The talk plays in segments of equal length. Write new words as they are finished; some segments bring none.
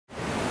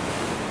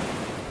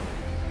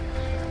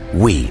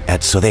We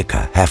at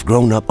Sodeca have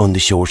grown up on the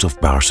shores of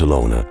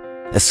Barcelona,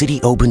 a city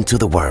open to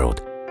the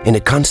world, in a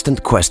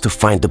constant quest to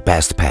find the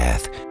best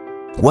path,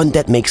 one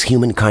that makes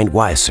humankind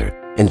wiser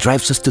and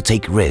drives us to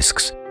take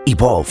risks,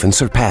 evolve and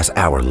surpass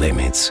our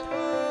limits.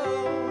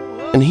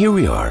 And here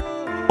we are,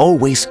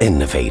 always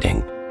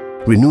innovating,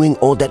 renewing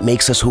all that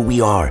makes us who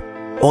we are,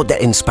 all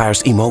that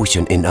inspires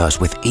emotion in us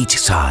with each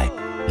sigh,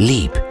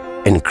 leap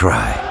and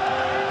cry.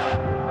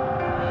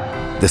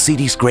 The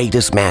city's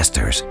greatest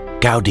masters,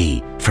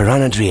 Gaudí,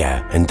 Ferran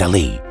Adrià and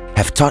Dalí,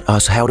 have taught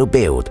us how to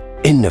build,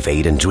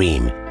 innovate and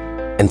dream.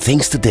 And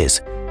thanks to this,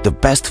 the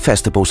best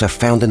festivals are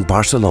found in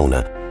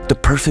Barcelona, the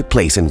perfect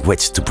place in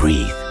which to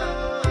breathe.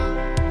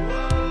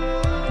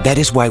 That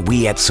is why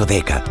we at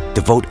Sodeca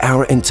devote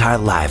our entire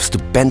lives to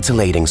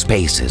ventilating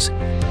spaces,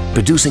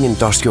 producing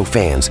industrial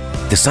fans,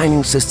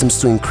 designing systems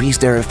to increase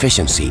their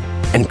efficiency,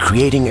 and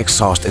creating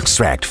exhaust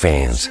extract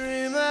fans.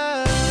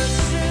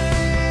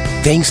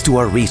 Thanks to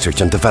our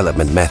research and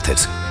development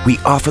methods, we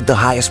offer the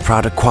highest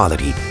product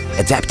quality,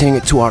 adapting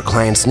it to our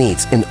clients'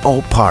 needs in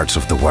all parts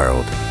of the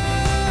world.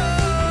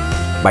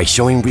 By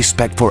showing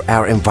respect for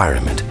our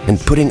environment and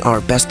putting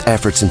our best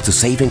efforts into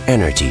saving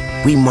energy,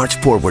 we march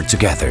forward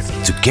together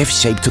to give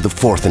shape to the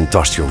fourth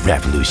industrial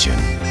revolution.